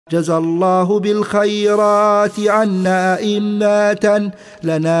جزى الله بالخيرات عنا أئمة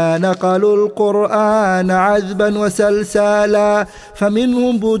لنا نقلوا القرآن عذبا وسلسالا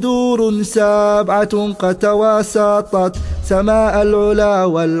فمنهم بدور سبعة قد تواسطت سماء العلا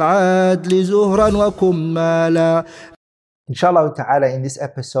والعدل زهرا وكمالا. Inshallah ta'ala, in this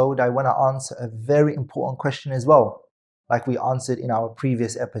episode I want to answer a very important question as well, like we answered in our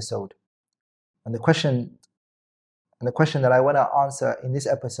previous episode. And the question that I want to answer in this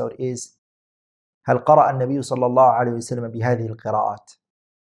episode is هل قرأ النبي صلى الله عليه وسلم بهذه القراءات?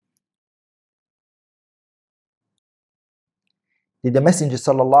 Did the Messenger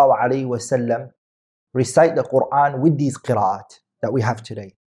صلى الله عليه وسلم recite the Quran with these qira'at that we have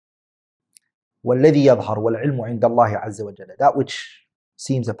today? وَالَّذِي يَظْهَرُ وَالْعِلْمُ عِنْدَ اللَّهِ عَزَّ وَجَلَ, that which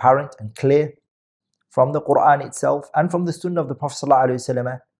seems apparent and clear from the Quran itself and from the Sunnah of the Prophet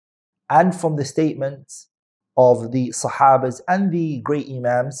ﷺ and from the statements of the Sahabas and the great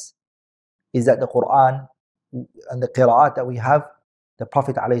Imams is that the Quran and the qira'at that we have, the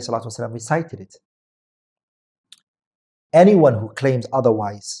Prophet ﷺ recited it. Anyone who claims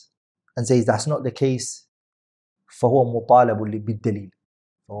otherwise and says that's not the case, فَهُوَ مُطَالَبٌ بِالدَّلِيلِ.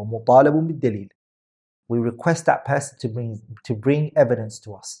 We request that person to bring evidence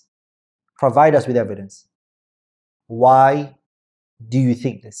to us. Provide us with evidence. Why do you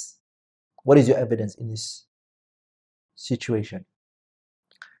think this? What is your evidence in this situation?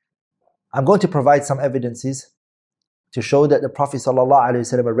 I'm going to provide some evidences to show that the Prophet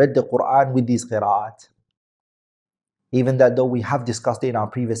ﷺ read the Quran with these qira'at. Even that though we have discussed it in our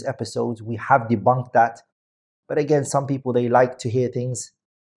previous episodes, we have debunked that. But again, some people, they like to hear things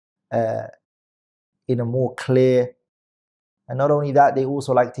in a more clear, and not only that, they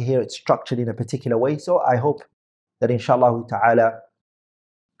also like to hear it structured in a particular way. So I hope that inshallah ta'ala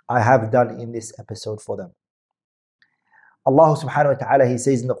I have done in this episode for them. Allah subhanahu wa ta'ala, He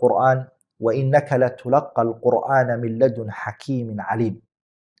says in the Quran, وَإِنَّكَ لَتُلَقَّى الْقُرْآنَ مِنْ لَدُنْ حَكِيمٍ عَلِيمٍ.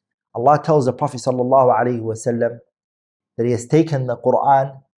 Allah tells the Prophet sallallahu alaihi wasallam that he has taken the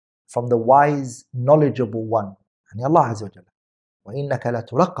Quran from the wise, knowledgeable one, and Allah Azza wa Jalla. وَإِنَّكَ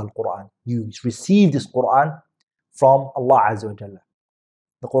لَتُلَقَّى الْقُرْآنَ. You receive this Quran from Allah Azza wa Jalla.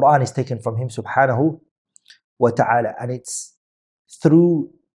 The Quran is taken from Him subhanahu wa ta'ala, and it's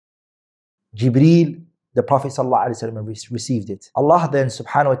through Jibreel the Prophet ﷺ received it. Allah then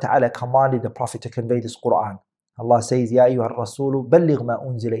subhanahu wa ta'ala commanded the Prophet to convey this Quran. Allah says, يَا أَيُّهَا الرَّسُولُ بَلِّغْ مَا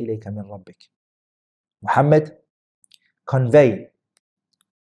أُنزِلَ إِلَيْكَ مِنْ رَبِّكَ. Muhammad, convey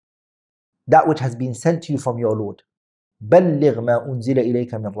that which has been sent to you from your Lord. بَلِّغْ مَا أُنزِلَ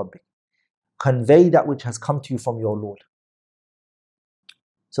إِلَيْكَ مِنْ رَبِّكَ. Convey that which has come to you from your Lord.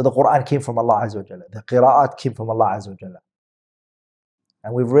 So the Quran came from Allah Azza wa Jalla. The qira'at came from Allah Azza wa Jalla.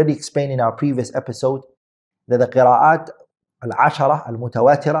 And we've already explained in our previous episode that the qira'at al-ashara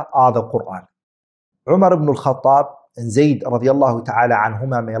al-mutawatira are the Quran. Umar ibn al-Khattab and Zayd radiyallahu ta'ala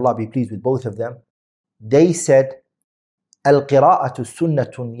anhuma, may Allah be pleased with both of them, they said, القراءة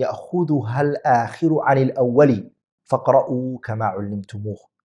سنة يأخذها الآخر عن الأول فقرأوا كما علمتموه.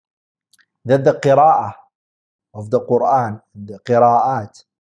 That the qira'ah of the Quran, the qira'at,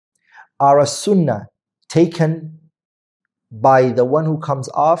 are a sunnah taken by the one who comes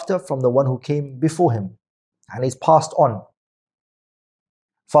after from the one who came before him and is passed on.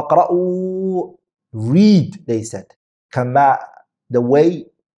 فقرأوا, read, they said, كما, the way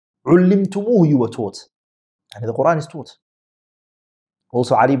علمتموه, you were taught. And the Quran is taught.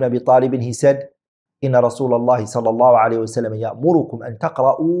 Also Ali ibn Abi Talib, he said, إن رسول الله صلى الله عليه وسلم يأمركم أن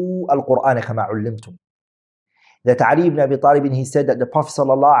تقرأوا القرآن كما علمتم. That Ali ibn Abi Talib, he said that the Prophet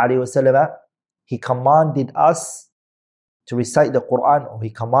صلى الله عليه وسلم, he commanded us to recite the Quran, or he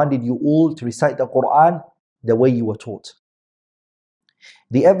commanded you all to recite the Quran the way you were taught.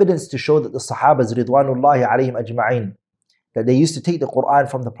 The evidence to show that the Sahabas Ridwanullahi alayhim ajma'in, that they used to take the Quran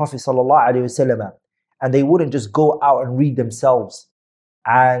from the Prophet sallallahu alayhi wasallam, and they wouldn't just go out and read themselves,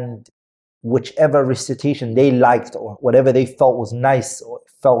 and whichever recitation they liked or whatever they felt was nice or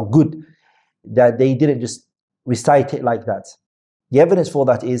felt good, that they didn't just recite it like that. The evidence for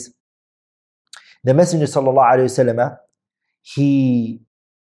that is the Messenger sallallahu alayhi wasallam, he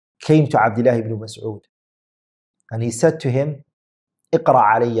came to Abdullah ibn Mas'ud and he said to him, اقرأ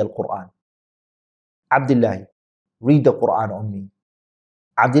علي القرآن. Abdullah, read the Quran on me.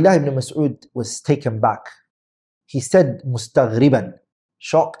 Abdullah ibn Mas'ud was taken back. He said, مستغربا,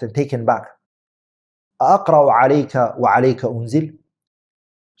 shocked and taken back, أقرأ عليك وعليك أنزل.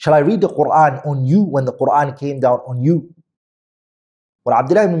 Shall I read the Quran on you when the Quran came down on you? What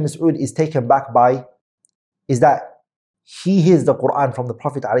Abdullah ibn Mas'ud is taken back by is that he hears the Quran from the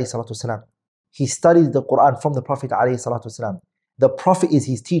Prophet ﷺ. He studies the Quran from the Prophet ﷺ. The Prophet is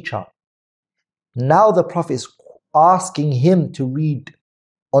his teacher. Now the Prophet is asking him to read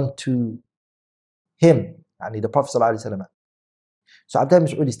onto him, the Prophet ﷺ. So Abdullah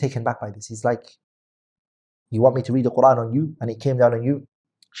ibn Mas'ud is taken back by this. He's like, you want me to read the Quran on you? And it came down on you,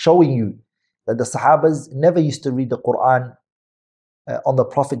 showing you that the Sahabas never used to read the Quran on the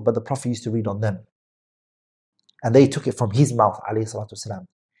Prophet, but the Prophet used to read on them. And they took it from his mouth, ﷺ,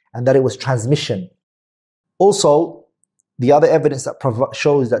 and that it was transmission. Also, the other evidence that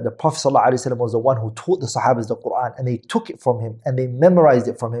shows that the Prophet ﷺ was the one who taught the Sahabas the Quran, and they took it from him and they memorized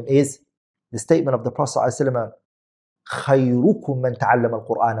it from him, is the statement of the Prophet ﷺ, خَيْرُكُمْ مَنْ تَعَلَّمَ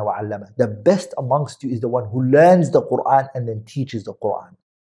الْقُرْآنَ وَعَلَّمَهُ. The best amongst you is the one who learns the Quran and then teaches the Quran.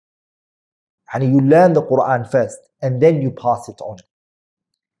 And you learn the Quran first and then you pass it on.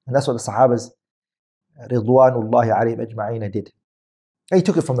 And that's what the Sahabas, Ridwanullahi alayhim ajma'een, did. They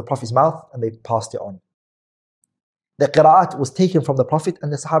took it from the Prophet's mouth and they passed it on. The qira'at was taken from the Prophet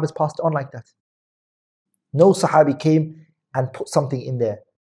and the Sahabas passed it on like that. No Sahabi came and put something in there,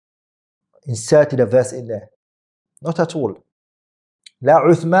 inserted a verse in there. Not at all. La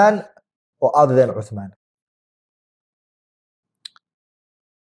Uthman or other than Uthman.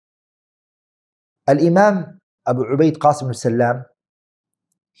 Al-Imam Abu Ubaid Qasim al-Sallam,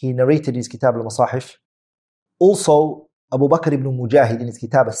 he narrated his Kitab al-Masahif. Also, Abu Bakr ibn Mujahid in his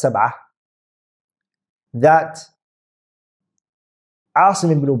Kitab al-Sab'ah, that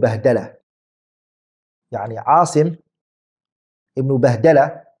Asim ibn Bahdala, Asim ibn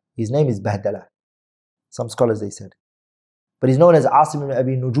Bahdala, his name is Bahdala. Some scholars they said. But he's known as Asim ibn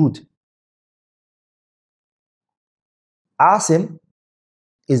Abi Nujud. Asim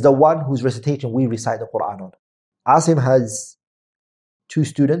is the one whose recitation we recite the Quran on. Asim has 2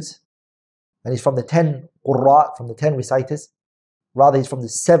 students, and he's from the 10 Qurra, from the 10 reciters. Rather, he's from the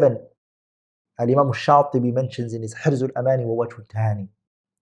 7 Al-Imam al-Shatibi mentions in his Hirz al-Amani wa Wajh al-Tahani.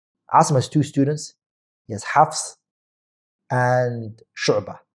 Asim has 2 students. He has Hafs and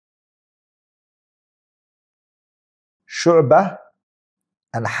Shu'bah. Shu'bah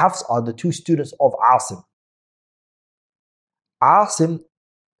and Hafs are the 2 students of Asim. Asim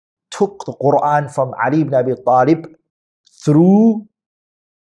took the Quran from Ali ibn Abi Talib through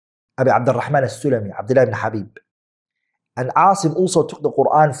Abi Abdul Rahman al-Sulami, Abdullah ibn Habib. And Asim also took the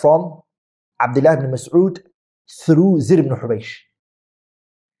Quran from Abdullah ibn Mas'ud through Zir ibn Hubaysh.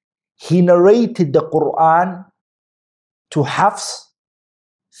 He narrated the Quran to Hafs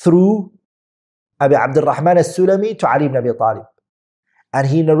through Abi Abdul Rahman al-Sulami to Ali ibn Abi Talib. And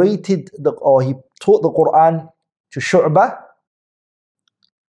he narrated, he taught the Quran to Shu'bah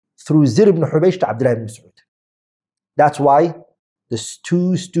through Zir ibn Hubaysh to Abdullah ibn Mas'ud. That's why the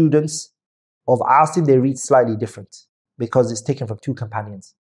 2 students of Asim, they read slightly different, because it's taken from 2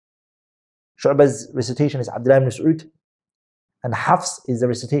 companions. Shu'bah's recitation is Abdullah ibn Mas'ud, and Hafs is the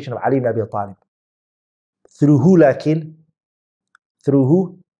recitation of Ali ibn Abi Talib. Through who, lakin? Through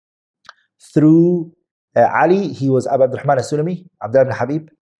who? Through Ali, he was Abu Abdul Rahman al-Sulami, Abdullah ibn Habib,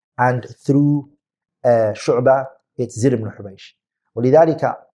 and through Shu'bah, it's Zir ibn Hubaysh.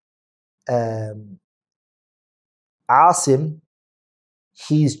 ولذلك Asim,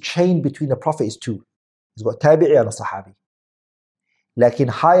 his chain between the Prophet is 2. He's got Tabi'i and a Sahabi. Lakin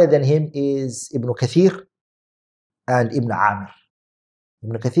higher than him is Ibn Kathir and Ibn Amir.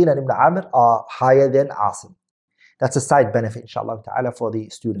 Ibn Kathir and Ibn Amir are higher than Asim. That's a side benefit, inshallah ta'ala, for the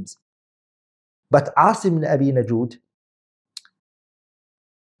students. But Asim ibn Abi Najud,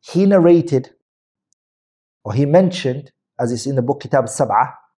 he narrated, or he mentioned, as is in the book Kitab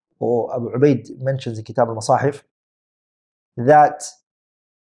al-Sab'ah, or Abu Ubaid mentions in Kitab al-Masahif, that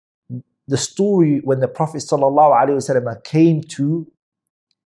the story when the Prophet ﷺ came to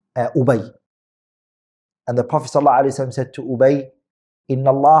Ubay, and the Prophet ﷺ said to Ubay, Inna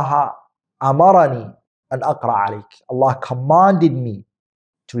Allah amarani an aqra alayk. Allah commanded me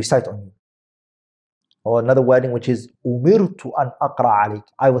to recite on you. Or another wording which is umirtu an aqra alayk.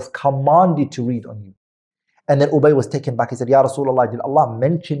 I was commanded to read on you. And then Ubay was taken back. He said, Ya Rasulullah, did Allah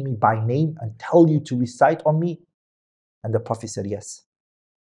mention me by name and tell you to recite on me? And the Prophet said, yes.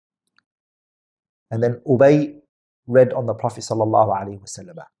 And then Ubay read on the Prophet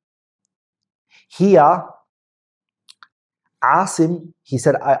ﷺ. Here, Asim, he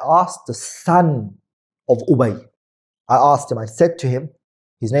said, I asked the son of Ubay. I said to him,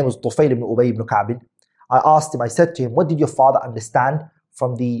 his name was Tufayl ibn Ubay ibn Ka'b. I said to him, what did your father understand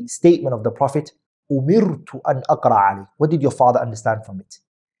from the statement of the Prophet, Umirtu an aqra alayk? What did your father understand from it?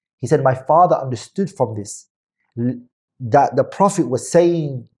 He said, my father understood from this that the Prophet was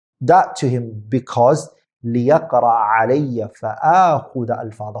saying that to him because لِيَقْرَأَ عَلَيَّ فَآخُذَ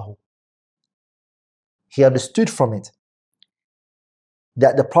أَلْفَاظَهُ. He understood from it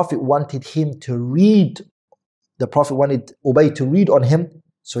that the Prophet wanted him to read, the Prophet wanted Ubay to read on him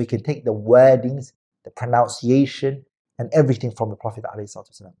so he can take the wordings, the pronunciation, and everything from the Prophet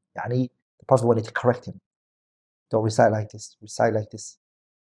ﷺ. Yani, the Prophet wanted to correct him. Don't recite like this, recite like this.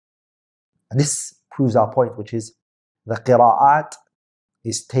 And this proves our point, which is the qira'at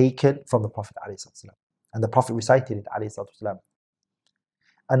is taken from the Prophet ﷺ. And the Prophet recited it ﷺ.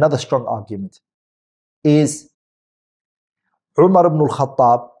 Another strong argument is Umar ibn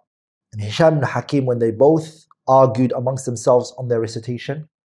al-Khattab and Hisham ibn Hakim, when they both argued amongst themselves on their recitation,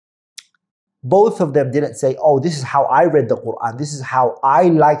 both of them didn't say, oh, this is how I read the Quran, this is how I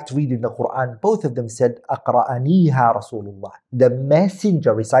liked reading the Quran. Both of them said, Aqra'aniha Rasulullah. The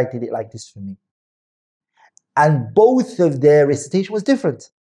Messenger recited it like this for me. And both of their recitation was different.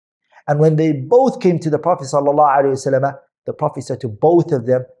 And when they both came to the Prophet ﷺ, the Prophet said to both of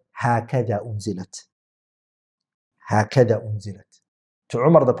them, هَكَذَا أُنزِلَتْ. هَكَذَا أُنزِلَتْ. To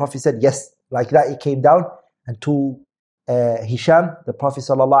Umar, the Prophet said, yes, like that it came down. And to Hisham, the Prophet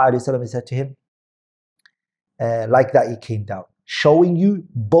ﷺ said to him, like that it came down. Showing you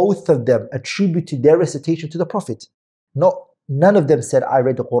both of them attributed their recitation to the Prophet. None of them said, I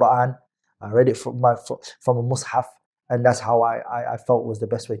read the Quran, I read it from a mushaf, and that's how I felt was the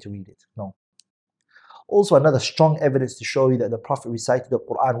best way to read it. No. Also, another strong evidence to show you that the Prophet recited the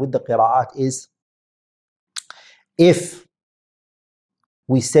Quran with the qira'at is if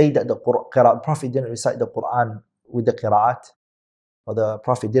we say that the Prophet didn't recite the Quran with the qira'at, or the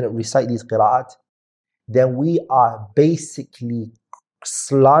Prophet didn't recite these qira'at, then we are basically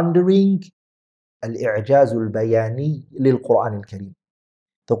slandering al-i'jaz al-bayani lil-Quran al-Kareem.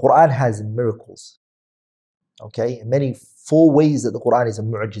 The Quran has miracles. Okay, 4 ways that the Quran is a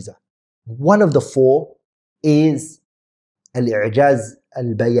mu'jiza. One of the 4 is al-i'jaz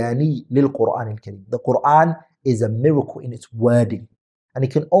al-bayani lil-Quran al-Kareem. The Quran is a miracle in its wording. And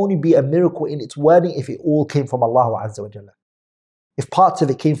it can only be a miracle in its wording if it all came from Allah Azza wa Jalla. If parts of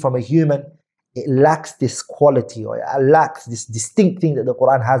it came from a human, it lacks this quality, or it lacks this distinct thing that the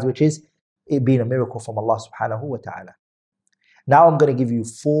Quran has, which is it being a miracle from Allah subhanahu wa ta'ala. Now I'm going to give you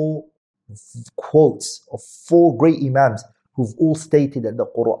 4 quotes of 4 great Imams who've all stated that the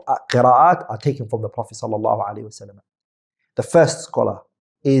qira'at are taken from the Prophet sallallahu alaihi wasallam. The first scholar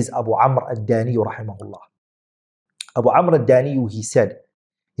is Abu Amr al-Dani rahimahullah. Abu Amr al-Dani, he said,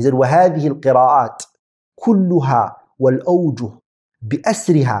 وَهَذِهِ الْقِرَاءَات كُلُّهَا وَالْأَوْجُهُ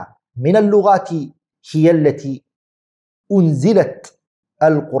بِأَسْرِهَا من اللغات هي التي أنزلت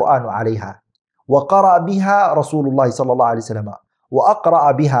القرآن عليها وقرأ بها رسول الله صلى الله عليه وسلم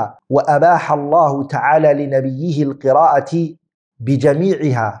وأقرأ بها وأباح الله تعالى لنبيه القراءة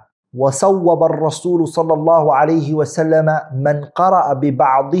بجميعها وصوب الرسول صلى الله عليه وسلم من قرأ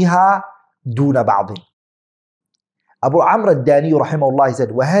ببعضها دون بعض. Abu Amr al-Dani rahimahullah, he said,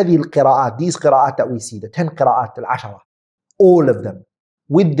 وَهَذِهِ الْقِرَاءَات, these qira'at that we see, the 10 qira'at al-ashara, all of them,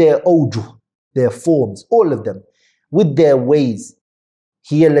 with their awjuh, their forms, all of them, with their ways,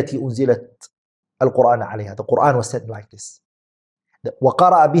 هي التي أنزلت القرآن عليها. The Quran was said like this.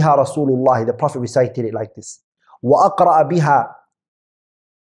 وقرأ بها رسول الله, the Prophet recited it like this. وأقرأ بها,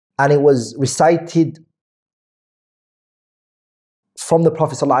 and it was recited from the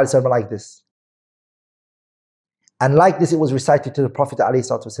Prophet ﷺ like this. And like this it was recited to the Prophet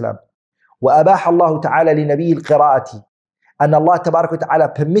ﷺ. وأباح الله تعالى لنبي القراءة, and Allah Tabarak wa Ta'ala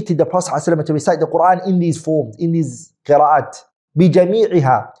permitted the Prophet ﷺ to recite the Quran in these forms, in these qira'at,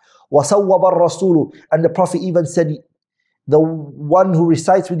 بجميعها. وصوب الرسول, and the Prophet even said, the one who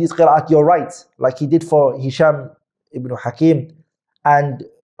recites with these qira'at, you're right, like he did for Hisham ibn Hakim and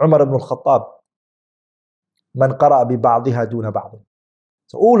Umar ibn al-Khattab. من قرأ ببعضها دون بعض.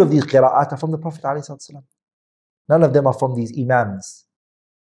 So all of these qira'at are from the Prophet ﷺ. None of them are from these Imams.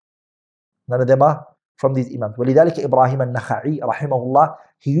 None of them are from these Imams. ولذلك إبراهيم النخعي رحمه الله,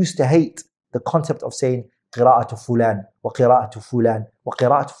 he used to hate the concept of saying قراءة فلان وقراءة فلان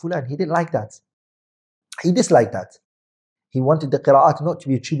وقراءة فلان. He didn't like that. He disliked that. He wanted the qira'at not to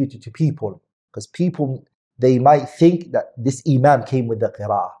be attributed to people, because people, they might think that this Imam came with the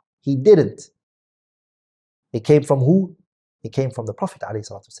qira'ah. He didn't. It came from who? It came from the Prophet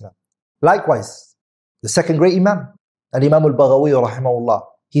ﷺ. Likewise, the second great Imam, Al-Imam al-Baghawi rahimahullah,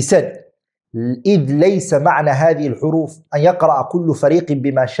 he said, إذ ليس معنى هذه الحروف أن يقرأ كل فريق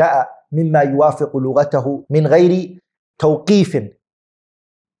بما شاء مما يوافق لغته من غير توقيف،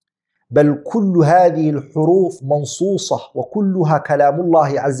 بل كل هذه الحروف منصوصة وكلها كلام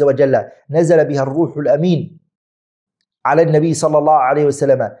الله عز وجل نزل بها الروح الأمين على النبي صلى الله عليه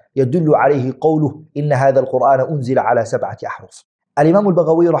وسلم يدل عليه قوله إن هذا القرآن أنزل على 7 أحرف. Al-Imam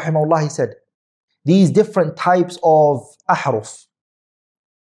al-Baghawi rahimahullah, he said, these different types of ahruf,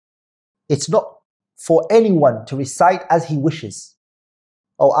 It's not for anyone to recite as he wishes.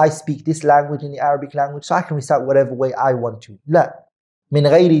 Oh, I speak this language in the Arabic language, so I can recite whatever way I want to. لا. من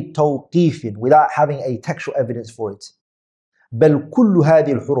غير توقيف, without having a textual evidence for it. بل كل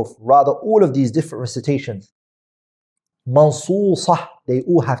هذه الحروف, rather all of these different recitations, منصوصة, they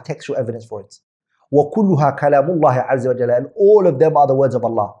all have textual evidence for it. وكلها كلام الله عز وجل, and all of them are the words of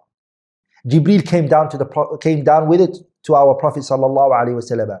Allah. Jibreel came down with it to our Prophet sallallahu alaihi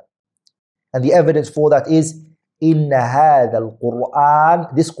wasallam, and the evidence for that is إن هذا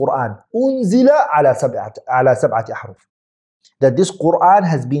القرآن, this Quran, أنزل على سبعة أحرف, that this Quran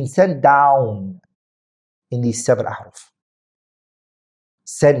has been sent down in these 7 ahruf.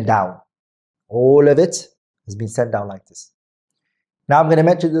 Sent down. All of it has been sent down like this. Now I'm going to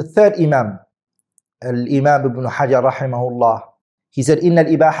mention the third Imam, Al-Imam Ibn Hajar rahimahullah. He said, إن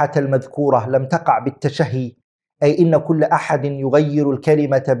الإباحة المذكورة لم تقع بالتشهي، أي إن كل أحد يغير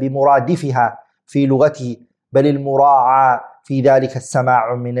الكلمة بمرادفها في لغته، بل المراعى في ذلك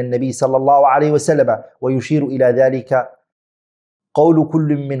السماع من النبي صلى الله عليه وسلم. ويشير إلى ذلك قول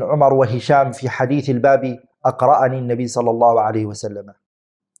كل من عمر وهشام في حديث الباب أقرأني النبي صلى الله عليه وسلم.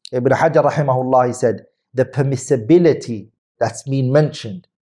 Ibn Hajar rahimahullah, he said, the permissibility that's been mentioned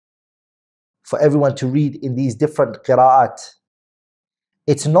for everyone to read in these different qira'at,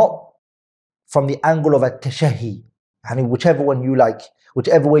 it's not from the angle of a tashahi, and whichever one you like,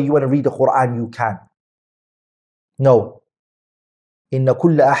 whichever way you want to read the Quran, you can. No. إن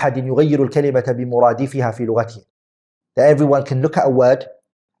كل أحد يغير الكلمة بمرادفها في لغته. That everyone can look at a word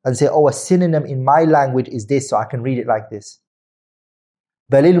and say, oh, a synonym in my language is this, so I can read it like this.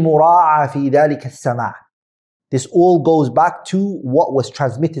 بل المراعى في ذلك السماع. This all goes back to what was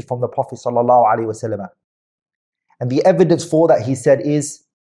transmitted from the Prophet sallallahu alaihi wasallam. And the evidence for that, he said, is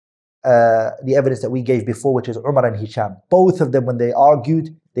the evidence that we gave before, which is Umar and Hisham. Both of them, when they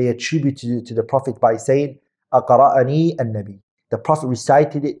argued, they attributed it to the Prophet by saying, أقرأني النبي. The Prophet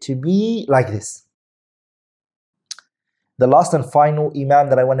recited it to me like this. The last and final Imam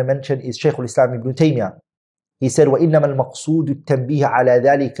that I want to mention is Shaykh al-Islam Ibn Taymiyyah. He said, وإنما المقصود التنبيه على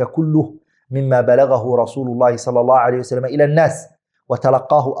ذلك كله مما بلغه رسول الله صلى الله عليه وسلم إلى الناس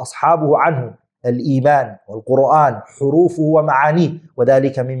وتلقاه أصحابه عنه الإيمان والقرآن حروفه ومعانيه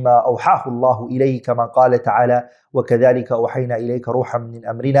وذلك مما أوحاه الله إليه كما قال تعالى وكذلك أوحينا إليك روحا من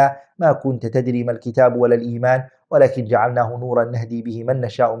أمرنا ما كنت تدري ما الكتاب ولا الإيمان ولكن جعلناه نورا نهدي به من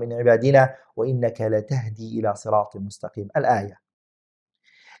نشاء من عبادنا وإنك لتهدي إلى صراط مستقيم. الآية.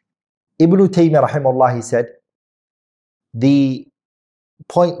 Ibn Taymiyyah rahimahullah, he said, the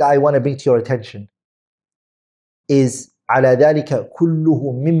point that I want to bring to your attention is على ذلك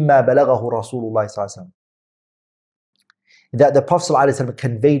كله مما بلغه رسول الله صلى الله عليه وسلم. That the Prophet صلى الله عليه وسلم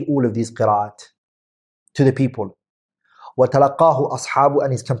conveyed all of these qira'at to the people. وتلقاه أصحابه,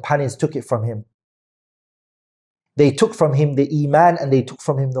 and his companions took it from him. They took from him the iman and they took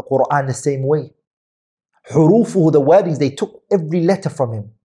from him the Quran the same way. حروفه, the wordings, they took every letter from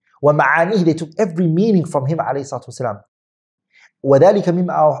him. ومعانيه, they took every meaning from him عليه الصلاة والسلام. وذلك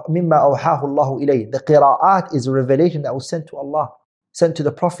مما أوحاه الله إليه. The qira'at is a revelation that was sent to Allah, sent to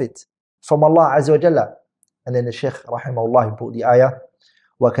the Prophet from Allah Azza wa Jalla. And then the Shaykh rahimahullah brought the ayah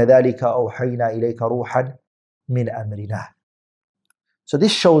وَكَذَلِكَ أَوْحَيْنَا إِلَيْكَ رُوحًا مِنْ أَمْرِنَا. So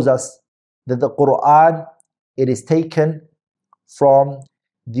this shows us that the Quran, it is taken from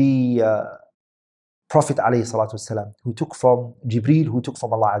the Prophet alayhi salatu wasalam, who took from Jibreel, who took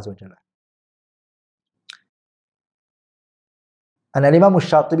from Allah Azza wa Jalla. And Imam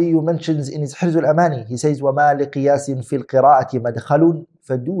al-Shatibi mentions in his Hirz al-Amani, he says, وَمَا لِقِيَاسٍ فِي الْقِرَاءَةِ مَدْخَلٌ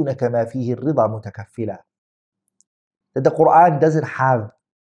فَدُونَكَ مَا فِيهِ الرِّضَى مُتَكَفِّلًا. That the Quran doesn't have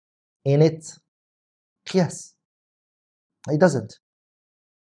in it qiyas. It doesn't.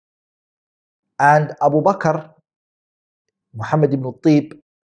 And Abu Bakr, Muhammad ibn al-Tib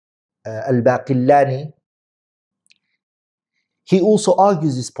al-Baqillani, he also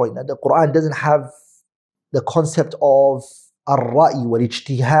argues this point, that the Quran doesn't have the concept of ar-ra'i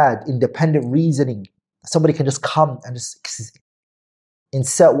wal-ijtihad, independent reasoning. Somebody can just come and just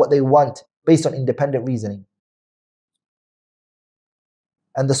insert what they want based on independent reasoning.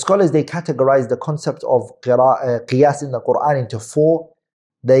 And the scholars, they categorize the concept of qiyas in the Quran into 4.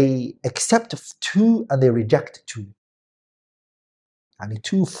 They accept 2 and they reject 2. And the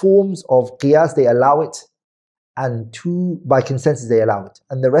 2 forms of qiyas, they allow it, and 2 by consensus they allow it,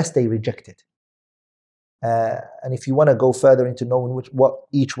 and the rest they reject it. And if you want to go further into knowing what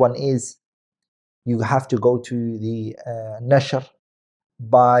each one is, you have to go to the Nashr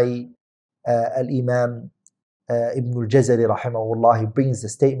by Al-Imam Ibn al-Jazari rahimahullah. He brings the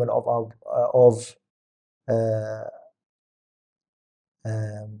statement of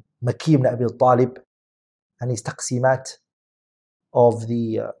Makki ibn Abi Talib and his taqsimat of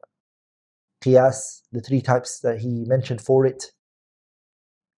the qiyas, the 3 types that he mentioned for it.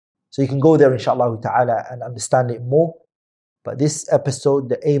 So you can go there inshallah ta'ala and understand it more. But this episode,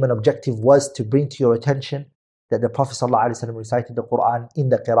 the aim and objective was to bring to your attention that the Prophet ﷺ recited the Quran in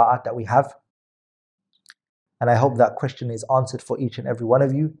the qira'at that we have. And I hope that question is answered for each and every one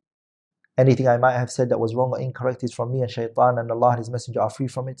of you. Anything I might have said that was wrong or incorrect is from me and shaitan, and Allah and His Messenger are free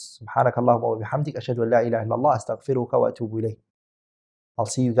from it. Subhanakallahumma wa bihamdik, ashhadu an la ilaha illallah, astaghfiruka wa atubu ilayh. I'll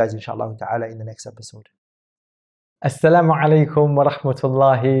see you guys inshallah ta'ala in the next episode. Assalamu alaikum wa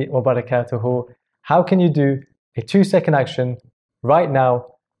rahmatullahi wa barakatuhu. How can you do a 2-second action right now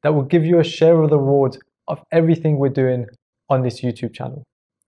that will give you a share of the reward of everything we're doing on this YouTube channel?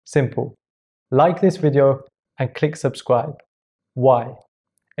 Simple. Like this video and click subscribe. Why?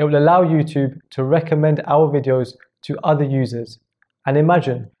 It will allow YouTube to recommend our videos to other users. And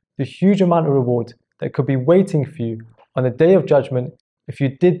imagine the huge amount of reward that could be waiting for you on the Day of Judgment if you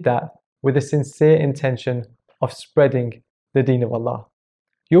did that with a sincere intention of spreading the Deen of Allah.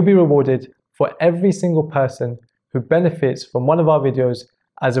 You'll be rewarded for every single person who benefits from one of our videos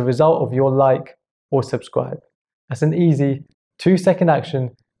as a result of your like or subscribe. That's an easy 2-second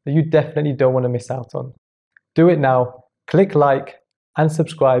action that you definitely don't want to miss out on. Do it now, click like and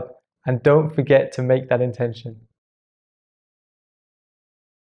subscribe, and don't forget to make that intention.